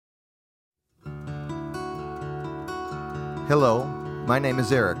Hello, my name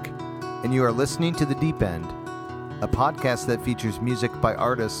is Eric, and you are listening to The Deep End, a podcast that features music by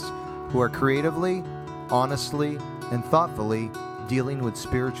artists who are creatively, honestly, and thoughtfully dealing with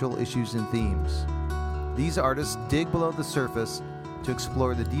spiritual issues and themes. These artists dig below the surface to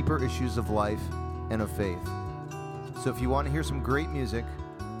explore the deeper issues of life and of faith. So if you want to hear some great music,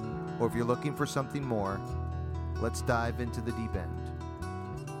 or if you're looking for something more, let's dive into the deep end.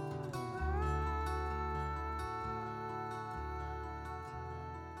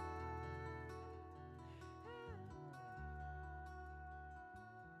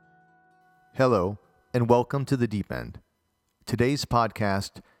 Hello, and welcome to The Deep End. Today's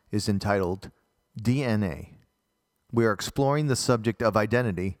podcast is entitled DNA. We are exploring the subject of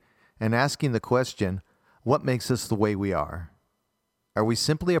identity and asking the question, what makes us the way we are? Are we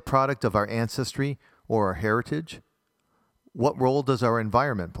simply a product of our ancestry or our heritage? What role does our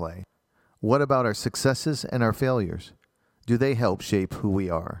environment play? What about our successes and our failures? Do they help shape who we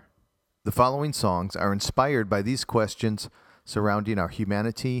are? The following songs are inspired by these questions surrounding our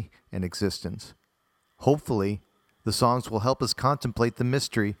humanity and existence. Hopefully, the songs will help us contemplate the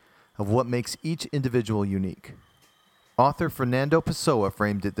mystery of what makes each individual unique. Author Fernando Pessoa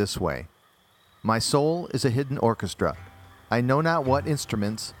framed it this way: "My soul is a hidden orchestra. I know not what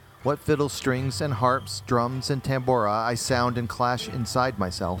instruments, what fiddle strings and harps, drums and tambora I sound and clash inside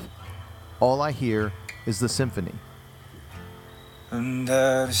myself. All I hear is the symphony." Learned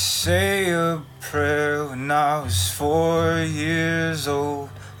how to say a prayer when I was 4 years old.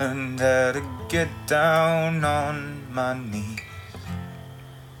 Learned how to get down on my knees.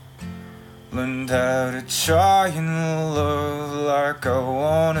 Learned how to try and love like I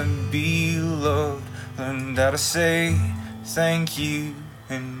wanna be loved. Learned how to say thank you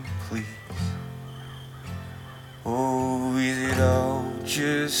and please. Oh, is it all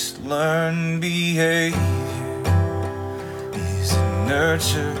just learned behavior? Is it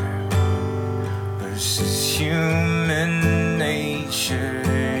nurture versus human nature?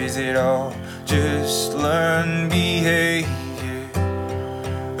 Is it all just learned behavior?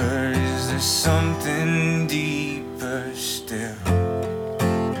 Or is there something deeper still?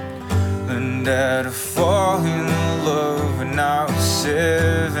 Learned how to fall in love when I was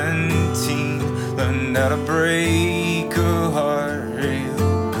 17. Learned how to break a heart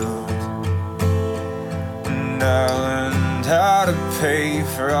real good. And I learned how to pay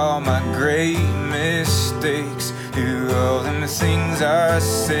for all my great mistakes. Do all them things I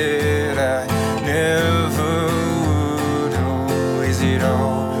said I never would. Oh, is it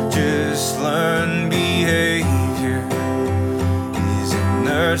all just learned behavior? Is it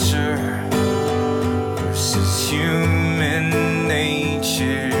nurture versus human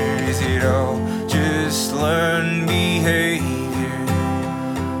nature? Is it all just learned behavior?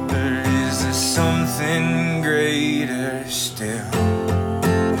 Or is there something greater still?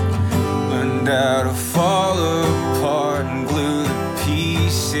 Learned how to fall apart and glue the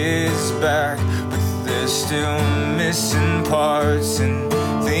pieces back, but there's still missing parts and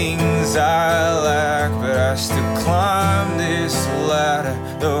things I lack. But I still climb this ladder,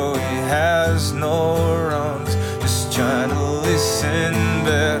 though it has no rungs. Just trying to listen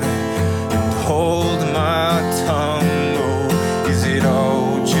better and hold my tongue. Oh, is it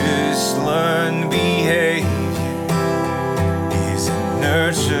all just learned behavior? Is it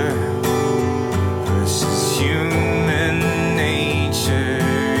nurture versus human nature?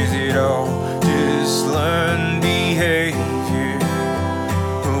 Is it all just learned behavior?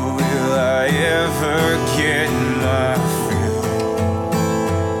 Or will I ever get my fill?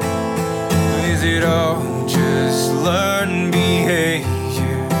 Is it all just learned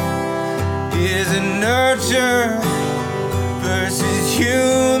behavior? Is it nurture versus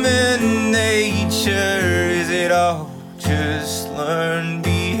human nature? Is it all just learned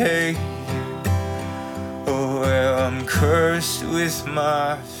behavior? Oh, well, I'm cursed with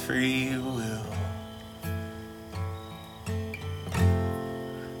my free will.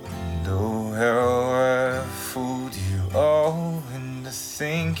 And oh, how I fooled you all into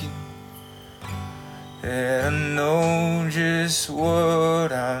thinking that I know just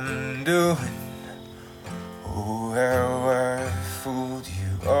what I'm doing. Oh, how I fooled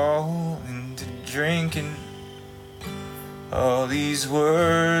you all into drinking all these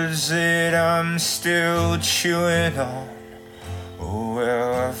words that I'm still chewing on. Oh,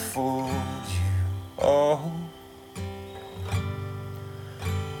 well, I fooled you all.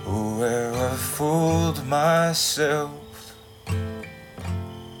 Oh, well, I fooled myself.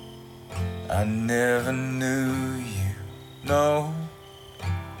 I never knew you, no,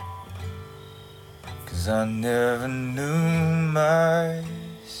 'cause I never knew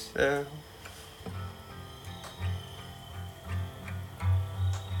myself.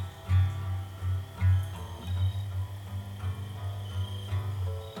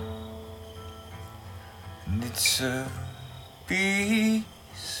 It's a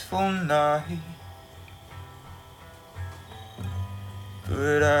peaceful night,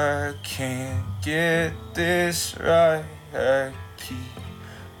 but I can't get this right. I keep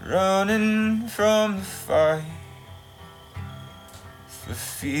running from the fight, for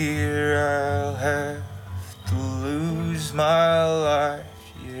fear I'll have to lose my life.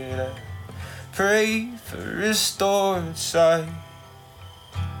 Yet I pray for restored sight,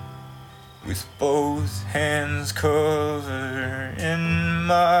 with both hands covering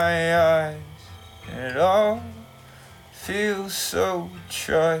my eyes. It all feels so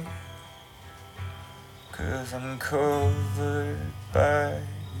trite, 'cause I'm covered by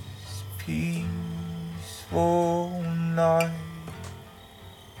this peaceful night.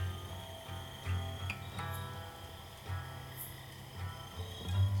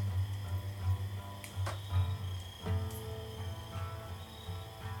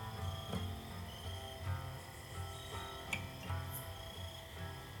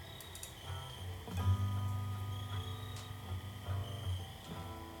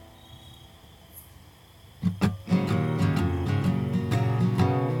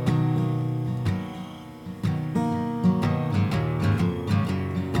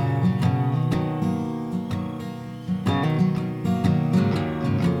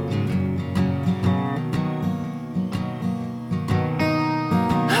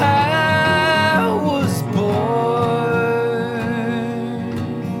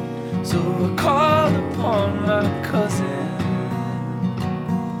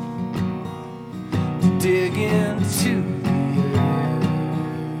 Dig into the earth,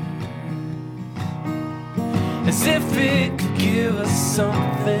 as if it could give us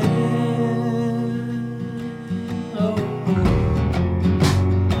something. Oh.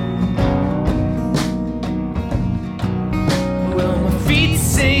 Well, my feet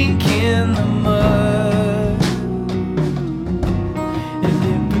sink in the mud, and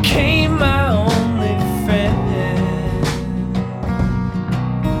it became my only friend.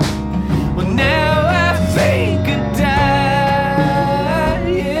 Well, now think or die,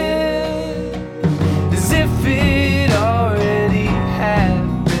 yeah, as if it already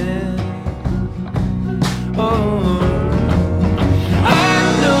happened. Oh, I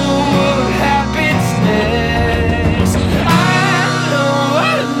know what happens next. I know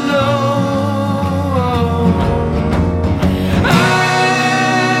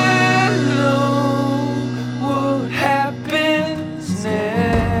what happens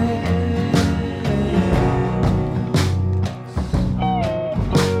next.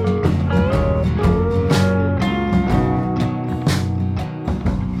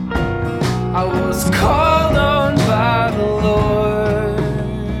 I was called on by the Lord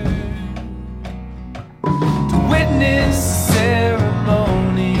to witness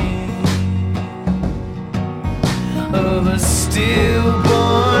ceremony of a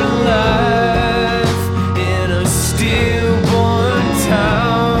stillborn life in a stillborn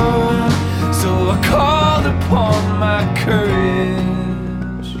town. So I called upon my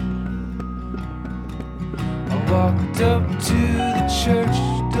courage. I walked up to the church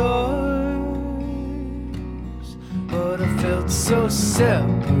doors, but I felt so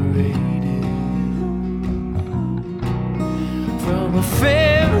separated from a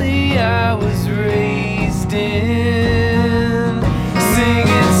family I was raised in,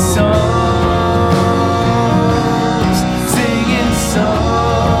 singing songs, singing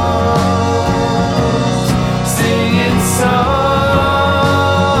songs, singing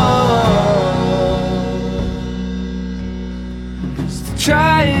songs, to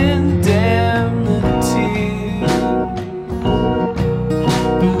try and damn the tears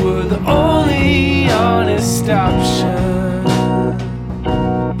that were the only honest option.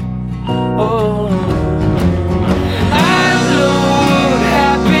 Oh, I know what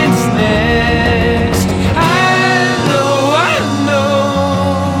happens next. I know, I know.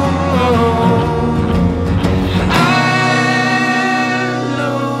 I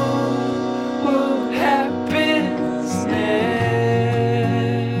know what happens next.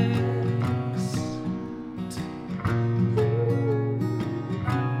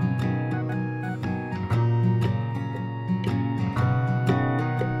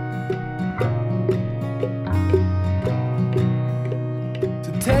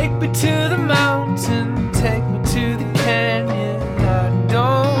 Take me to the mountain, take me to the canyon. I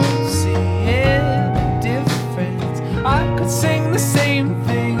don't see any difference. I could sing the same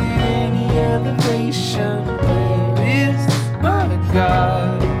thing at any elevation. Where is my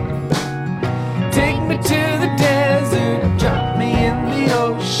God? Take me to the desert, drop me in the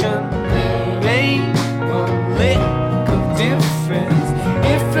ocean. There ain't one lick of difference.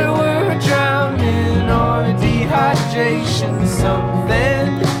 If it were drowning or a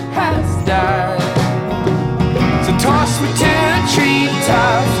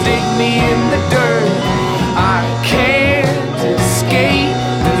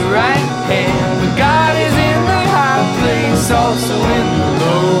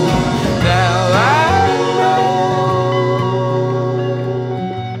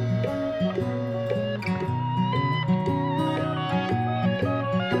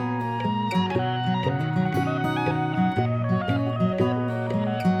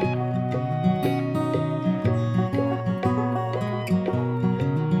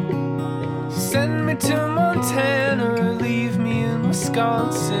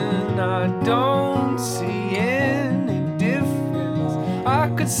Wisconsin, I don't see any difference. I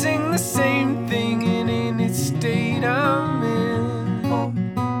could sing the same thing in any state I'm in.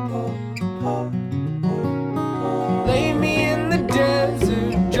 Lay me in the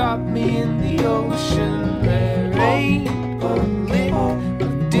desert, drop me in the ocean. There ain't a lick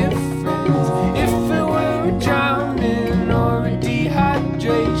of difference. If it were a drowning or a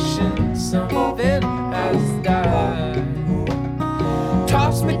dehydration, something has died.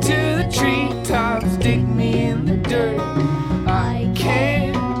 Toss me to the treetops, dig me in the dirt. I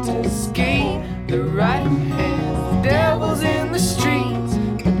can't escape the right hand. The devil's in the streets,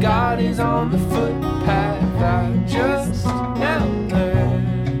 but God is on the footpath. I just now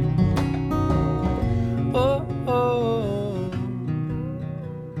learned. Oh, oh,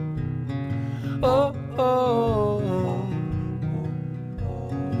 oh, oh,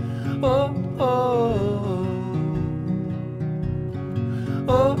 oh, oh.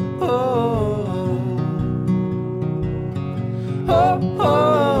 Oh, oh, oh, oh, oh,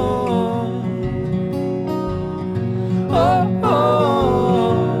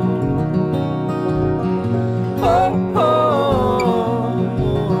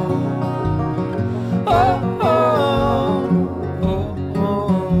 oh,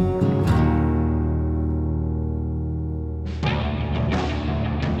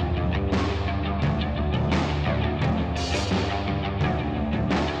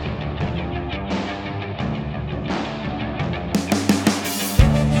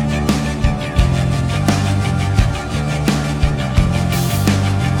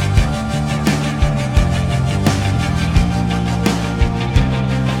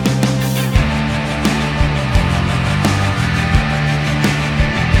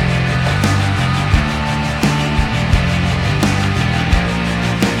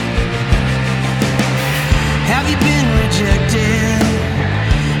 Have you been rejected?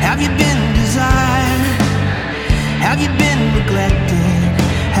 Have you been desired? Have you been neglected?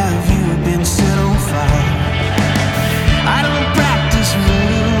 Have you been set on fire? I don't practice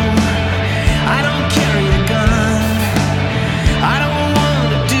voodoo. I don't carry a gun. I don't want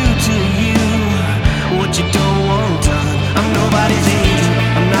to do to you what you don't want done. I'm nobody's angel.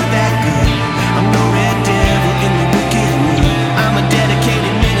 I'm not that good. I'm no red devil in the wicked mood. I'm a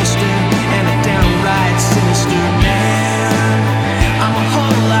dedicated minister and a downright sinister man. I'm a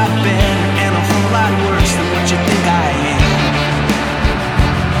whole lot better and a whole lot worse than what you think I am.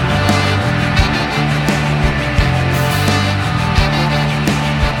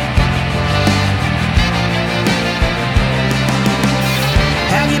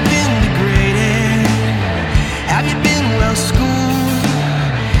 Have you been degraded? Have you been well schooled?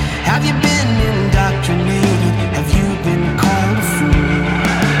 Have you been indoctrinated? Have you been called a fool?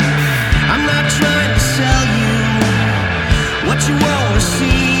 I'm not trying to sell you what you won't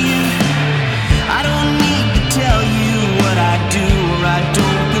receive. I don't need to tell you what I do or I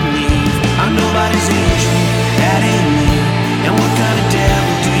don't believe. I'm nobody's angel, that ain't me. And what kind of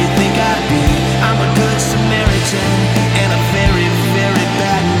devil do you think I'd be? I'm a good Samaritan and a very, very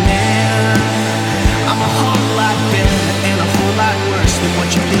bad man. I'm a whole lot better and a whole lot worse than what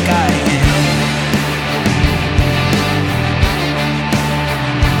you think I am.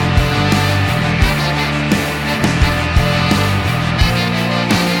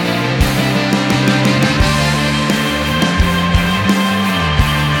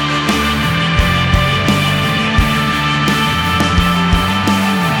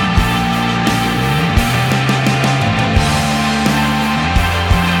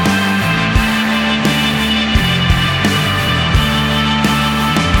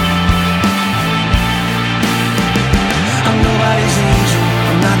 I'm nobody's angel,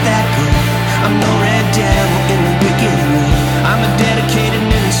 I'm not that good. I'm no red devil in the wicked mood. I'm a dedicated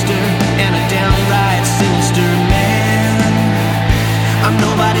minister and a downright sinister man. I'm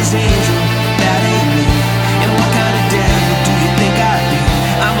nobody's angel, that ain't me. And what kind of devil do you think I'd be?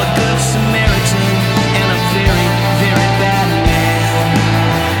 I'm a good Samaritan and a very, very bad man.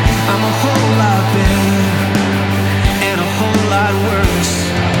 I'm a whole lot better and a whole lot worse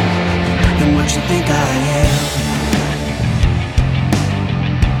than what you think I am.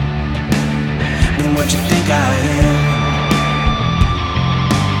 Than what you think I am.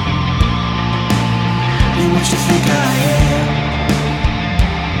 Than what you think I am.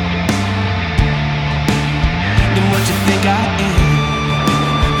 Than what you think I am.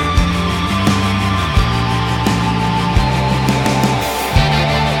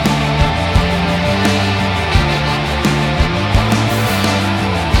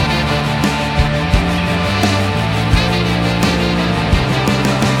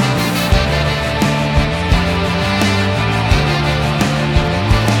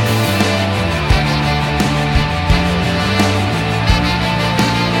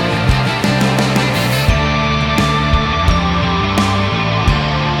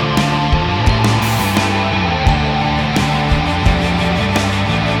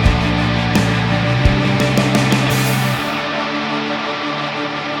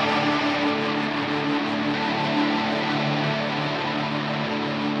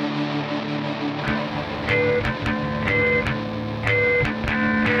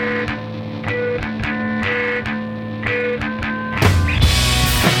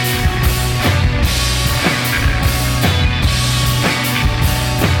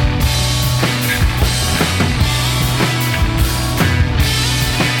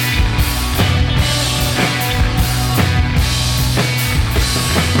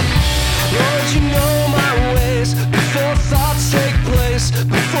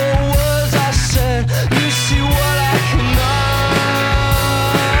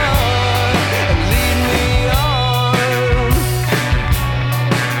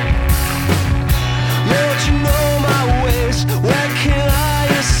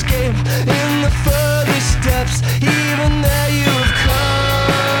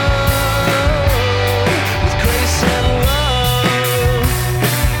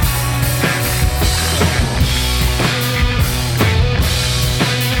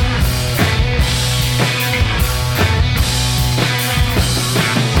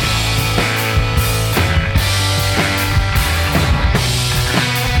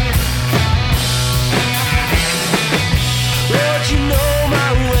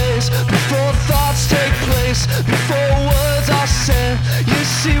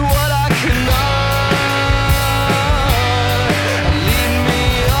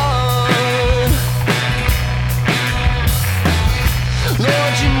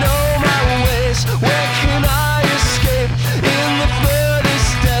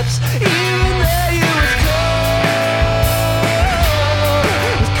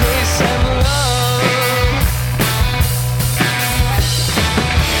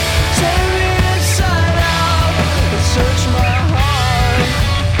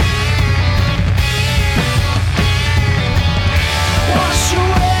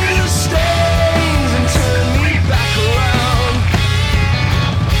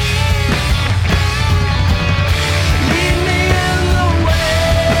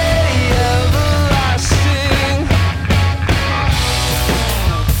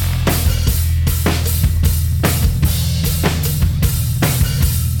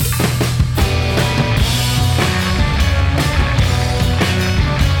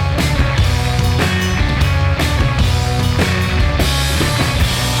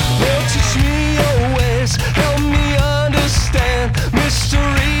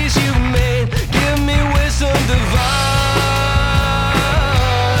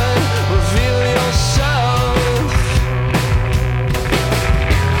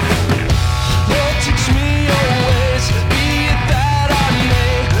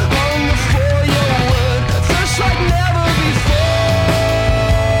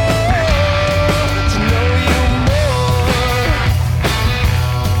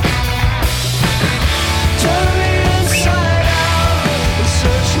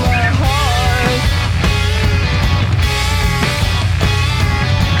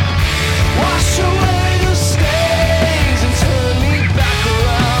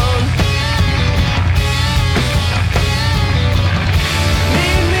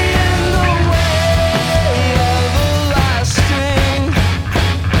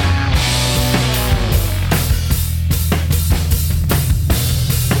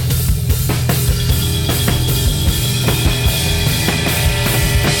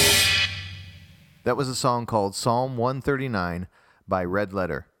 That was a song called Psalm 139 by Red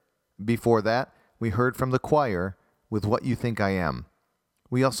Letter. Before that, we heard from the choir with What You Think I Am.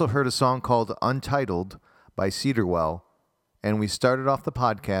 We also heard a song called Untitled by Cedarwell, and we started off the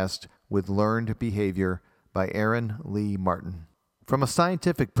podcast with Learned Behavior by Aaron Lee Martin. From a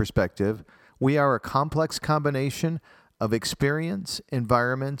scientific perspective, we are a complex combination of experience,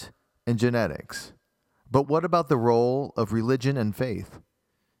 environment, and genetics. But what about the role of religion and faith?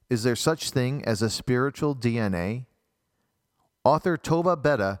 Is there such thing as a spiritual DNA? Author Tova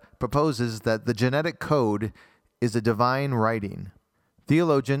Betta proposes that the genetic code is a divine writing.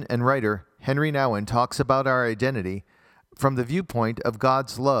 Theologian and writer Henry Nouwen talks about our identity from the viewpoint of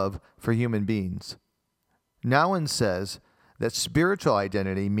God's love for human beings. Nouwen says that spiritual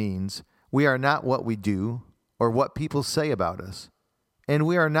identity means we are not what we do or what people say about us, and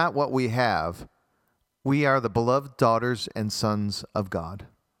we are not what we have. We are the beloved daughters and sons of God.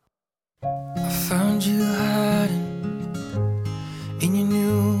 I found you hiding in your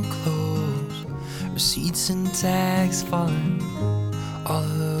new clothes, receipts and tags falling all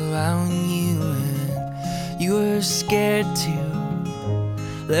around you, and you were scared to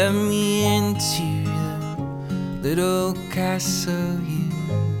let me into the little castle you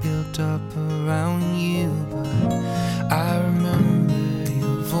built up around you. But I remember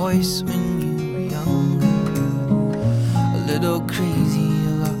your voice when you were younger, a little crazy.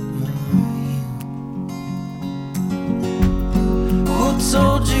 Who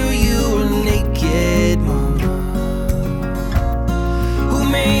told you you were naked, mama? Who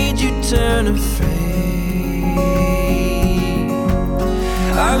made you turn afraid?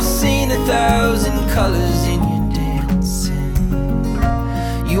 I've seen 1,000 colors in your dancing.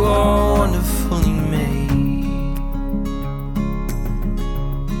 You are wonderfully made.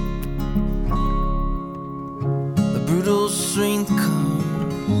 The brutal strength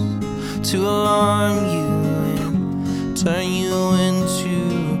comes to alarm you, turn you into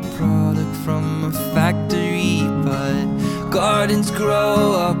a product from a factory. But gardens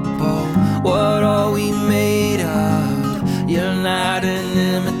grow up, oh, what are we made of? You're not an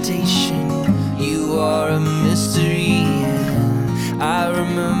imitation, you are a mystery. And I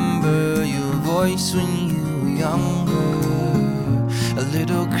remember your voice when you were younger, a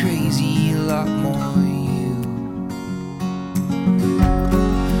little crazy, a lot more you.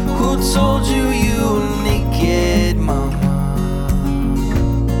 Who told you you were naked, mama?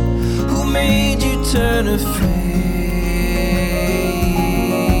 Who made you turn afraid?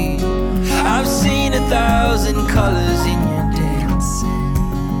 I've seen 1,000 colors in your dancing.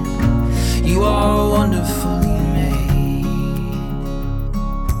 You are wonderfully made.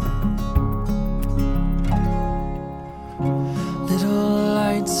 Little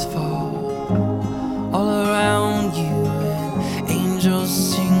lights fall all around you, and angels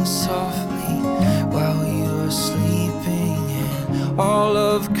sing softly while you are sleeping, and all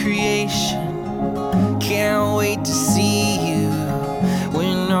of creation can't wait to see you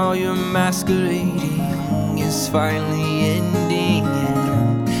when all your masquerading is finally ending.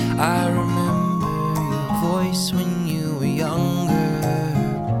 And I remember your voice when you were younger,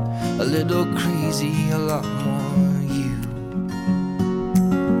 a little crazy, a lot more you.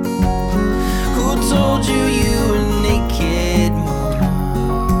 Who told you you were naked, mama?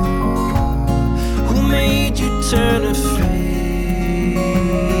 Who made you turn afraid?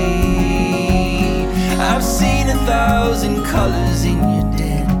 I've seen 1,000 colors in your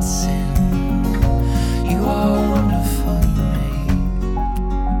dancing. You are wonderfully made.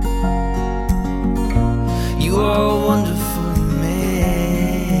 You are wonderfully made.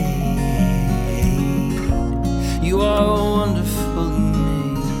 You are wonderfully made.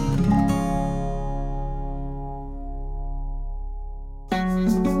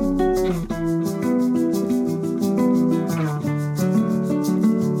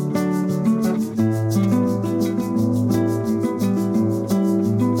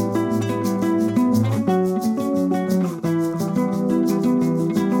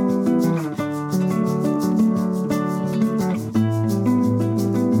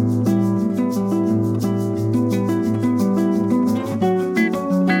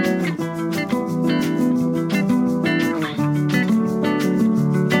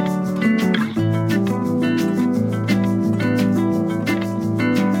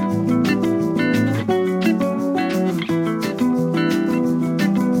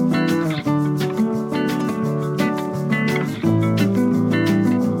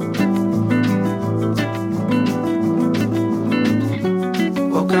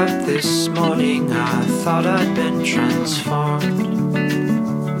 This morning I thought I'd been transformed.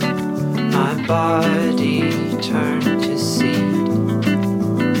 My body turned to seed.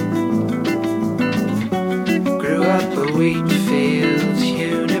 wheat fields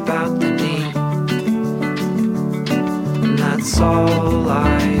hewn about the knee, and that's all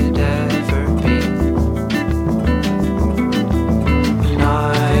I'd ever be. And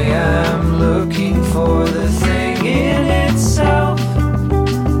I am looking for the thing in itself,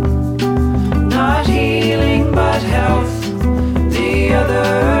 not healing but health, the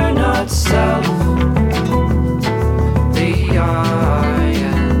other not self, the I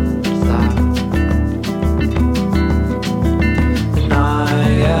and thou. And I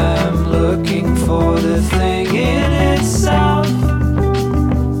am looking for the thing in itself,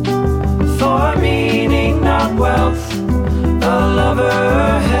 for meaning not wealth, a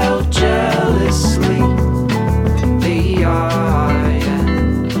lover held jealously, the I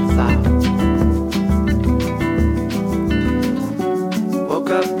and thou.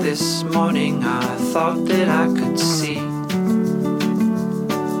 Woke up this morning, I thought that I could see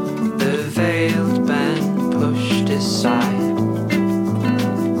the veiled been pushed aside,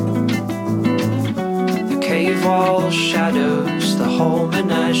 the cave wall shadows the whole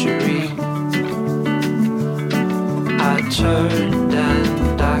menagerie. I turned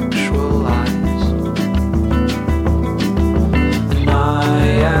and actualized, and I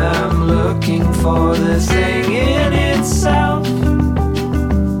am looking for the thing in itself,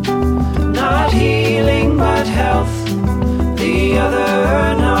 not healing but health, the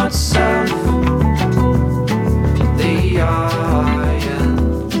other not self, the I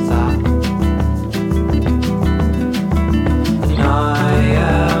and thou. And I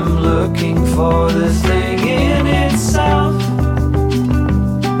am looking for the thing in itself,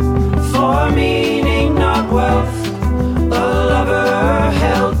 for meaning not wealth, a lover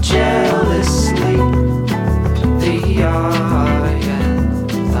held jealously, the I and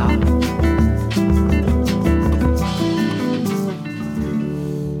thou.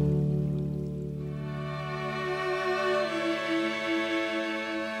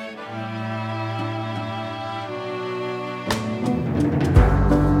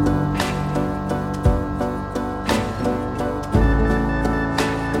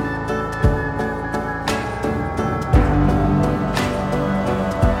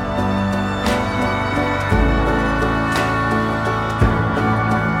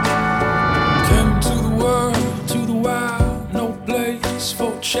 Came to the world, to the wild, no place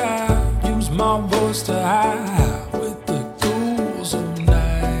for a child. Use my voice to hide with the ghouls of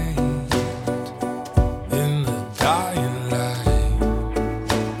night in the dying light.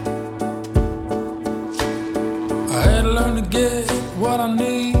 I had to learn to get what I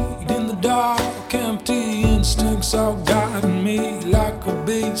need in the dark, empty instincts all guiding me like a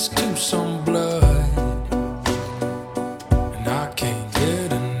beast to some blood, and I can't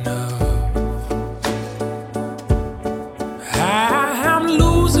get enough. I'm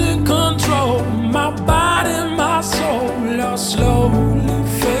losing control, my body, my soul are slowly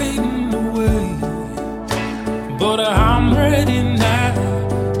fading away, but I'm ready now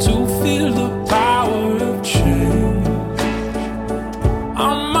to feel the power of change.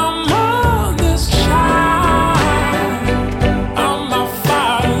 I'm my mother's child, I'm my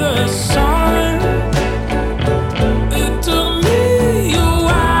father's son. It took me a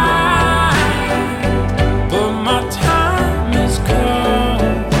while, but my time has come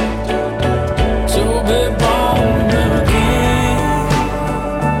to be born again,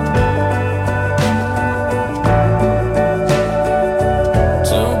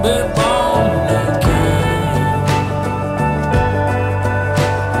 to be born again.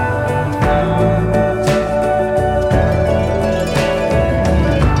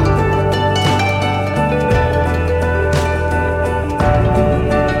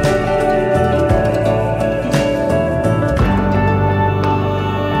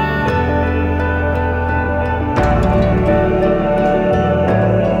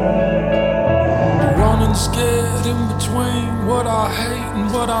 Running scared in between what I hate and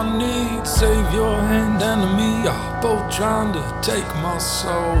what I need. Savior and enemy are both trying to take my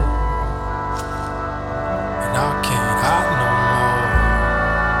soul, and I can't hide no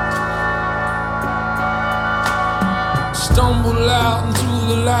more. Stumble out into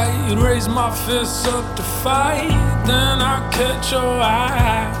the light, raise my fists up to fight. Then I catch your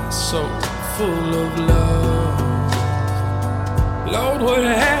eyes so full of love. Lord, what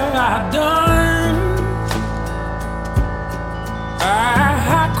have I done?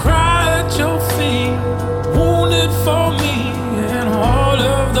 I cry at your feet, wounded for me and all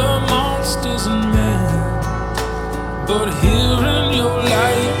of the monsters and men. But here in your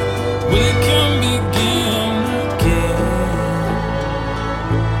light, we can begin again.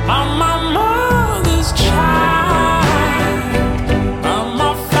 I'm my mother's child, I'm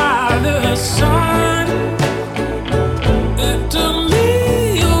my father's son.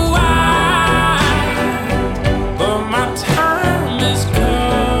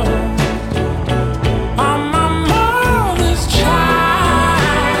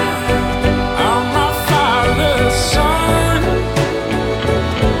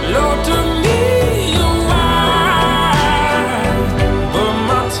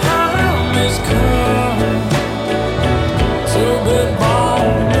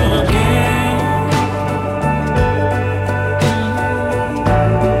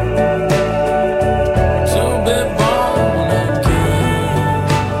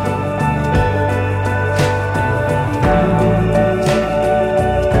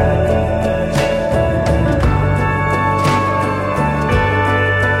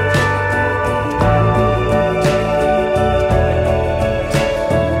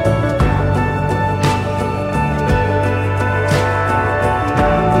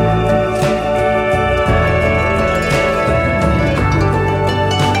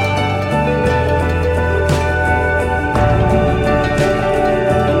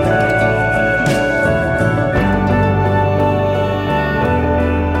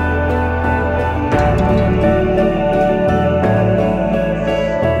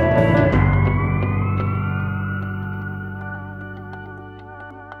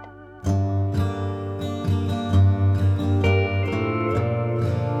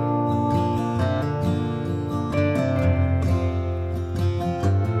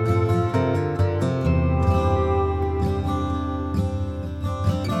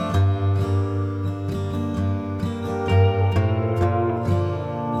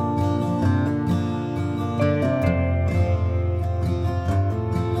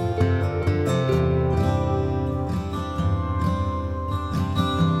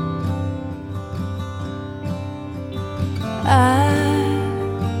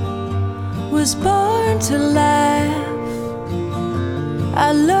 to laugh.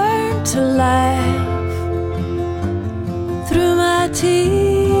 I learned to laugh through my tears.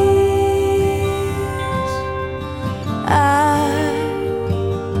 I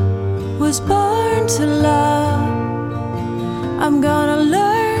was born to love. I'm gonna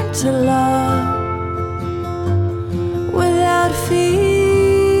learn to love without fear.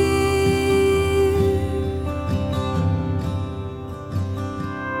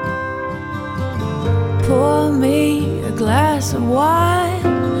 Pour me a glass of wine,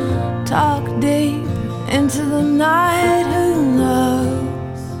 talk deep into the night. Who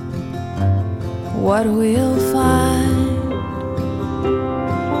knows what we'll find?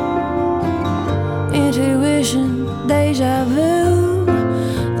 Intuition, deja vu,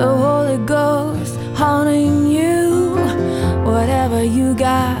 the Holy Ghost haunting you. Whatever you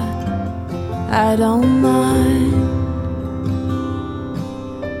got, I don't mind.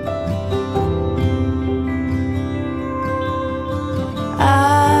 I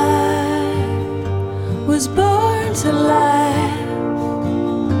was born to laugh.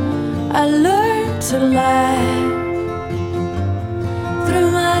 I learned to laugh through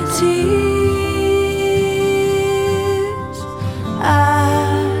my tears. I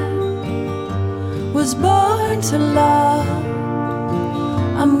was born to love.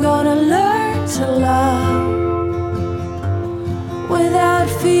 I'm gonna learn to love without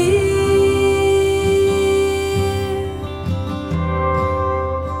fear.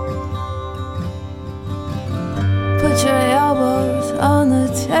 Put your elbows on the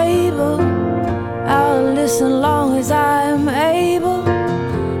table. I'll listen long as I am able.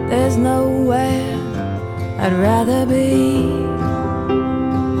 There's nowhere I'd rather be.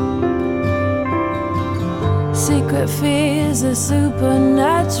 Secret fears are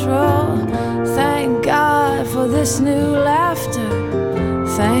supernatural. Thank God for this new laughter.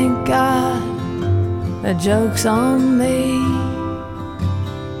 Thank God the joke's on me.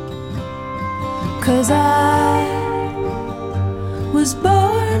 'Cause I was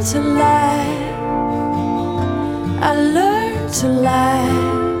born to laugh. I learned to laugh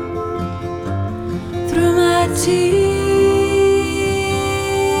through my tears.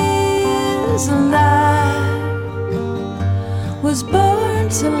 And I was born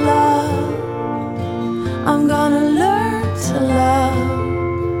to love. I'm gonna learn to love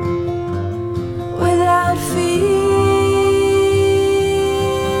without fear.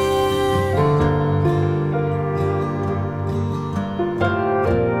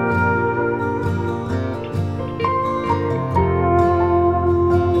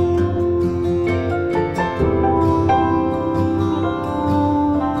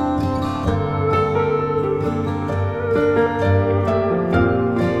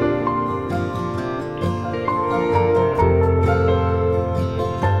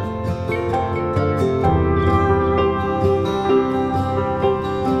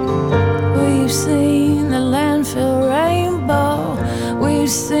 We've seen the landfill rainbow. We've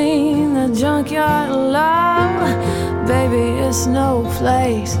seen the junkyard love. Baby, it's no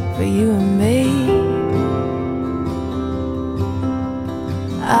place for you and me.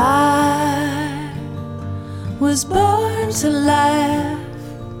 I was born to laugh.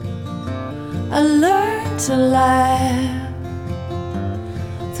 I learned to laugh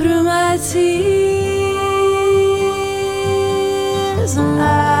through my tears. And I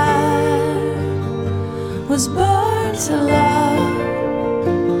was born to love.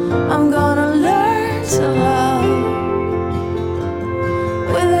 I'm gonna learn to love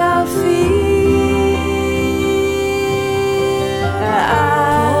without fear. I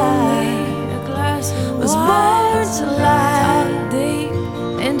was born to laugh deep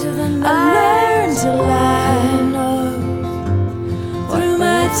into the night. I learned to laugh through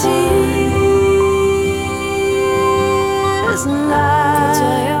my tears. And put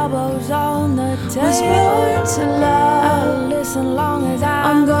your elbows on the table. Was born to love. I'll listen long as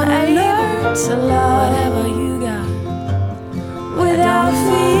I'm gonna learn to love whatever you got without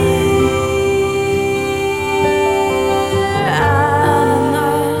fear. I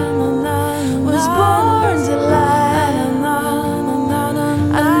was born to laugh.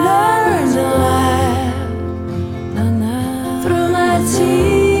 I learned to laugh through my tears.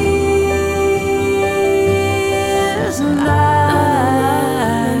 And I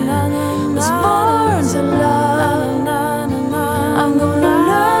was born to love. I'm gonna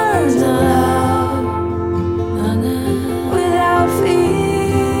learn to love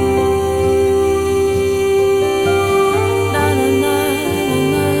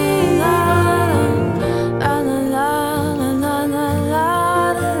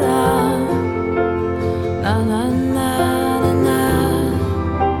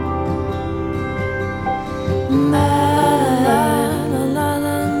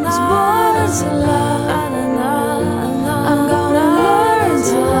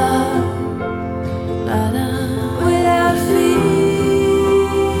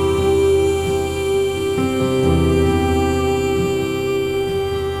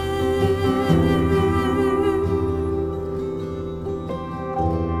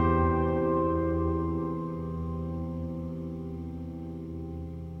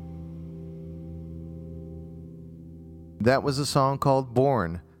That was a song called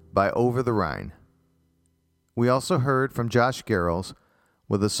Born by Over the Rhine. We also heard from Josh Garrels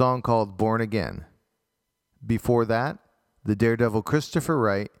with a song called Born Again. Before that, the Daredevil Christopher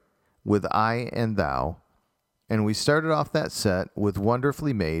Wright with I and Thou. And we started off that set with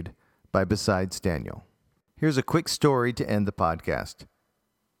Wonderfully Made by Besides Daniel. Here's a quick story to end the podcast.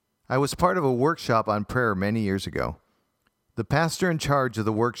 I was part of a workshop on prayer many years ago. The pastor in charge of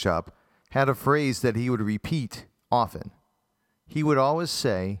the workshop had a phrase that he would repeat often. He would always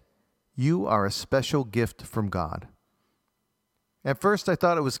say, "You are a special gift from God." At first I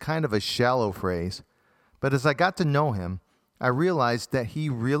thought it was kind of a shallow phrase, but as I got to know him, I realized that he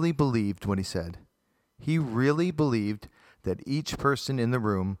really believed what he said. He really believed that each person in the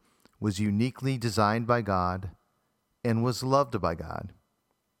room was uniquely designed by God and was loved by God.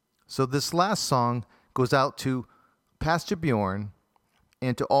 So this last song goes out to Pastor Bjorn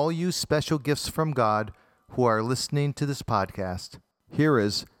and to all you special gifts from God who are listening to this podcast. Here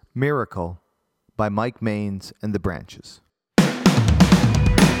is Miracle by Mike Maines and the Branches.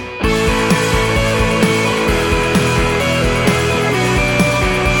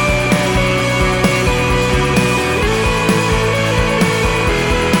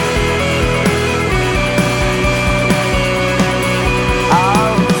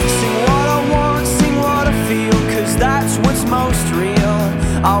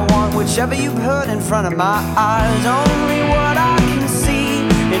 Whichever you put in front of my eyes, only what I can see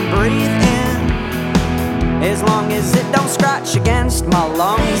and breathe in. As long as it don't scratch against my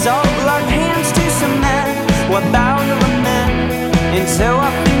lungs, I'll love hands to cement what thou to lament, until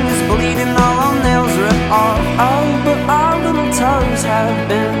our fingers bleed and all our nails rip off. Oh, but our little toes have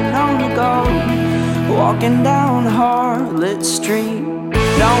been on the go, walking down Harlot Street.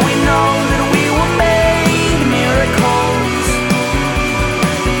 Don't we know that we were made miracles?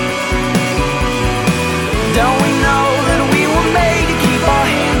 Don't we know that we were made to keep our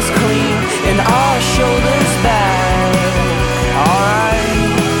hands clean and our shoulders back? Alright.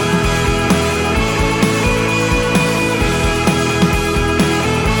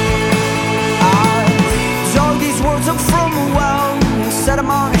 I dug these words up from a well and set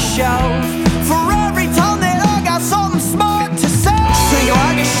them on a shelf. For every time that I got something smart to say, sing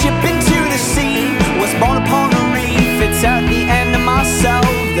like a ship into the sea, was born upon a reef. It's at the end of myself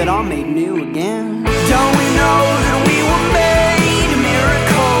that I'm made new again. Don't we know that we were made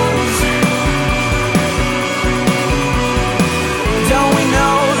miracles? Don't we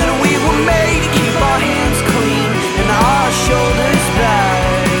know that we were made to keep our hands clean and our shoulders back?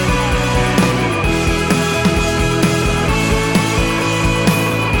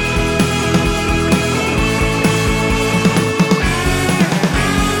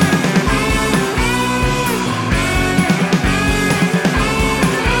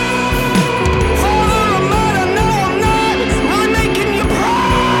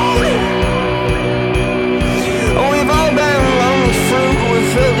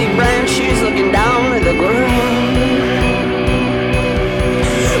 Branches looking down at the ground.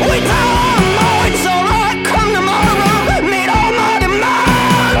 We don't know it's alright, come tomorrow, meet all my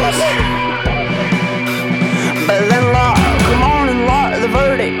demands. But then law, come on and law the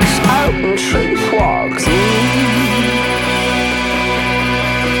verdicts out and truth walks in.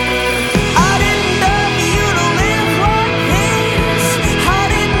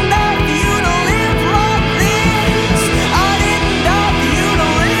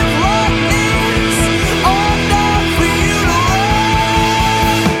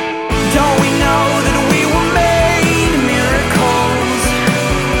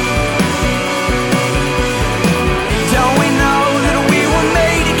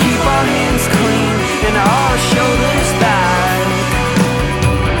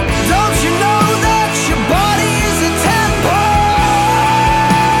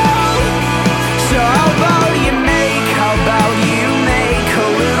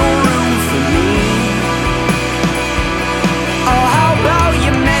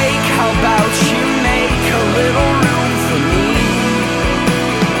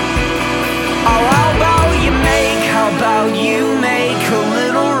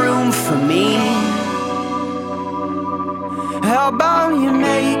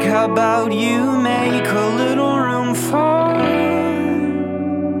 How about you make a little room for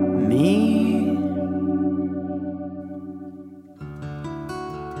me?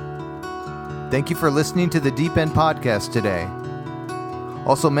 Thank you for listening to the Deep End Podcast today.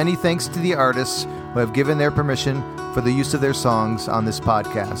 Also, many thanks to the artists who have given their permission for the use of their songs on this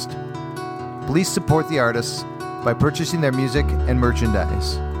podcast. Please support the artists by purchasing their music and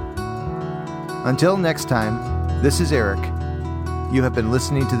merchandise. Until next time, this is Eric. You have been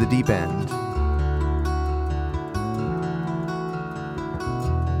listening to The Deep End.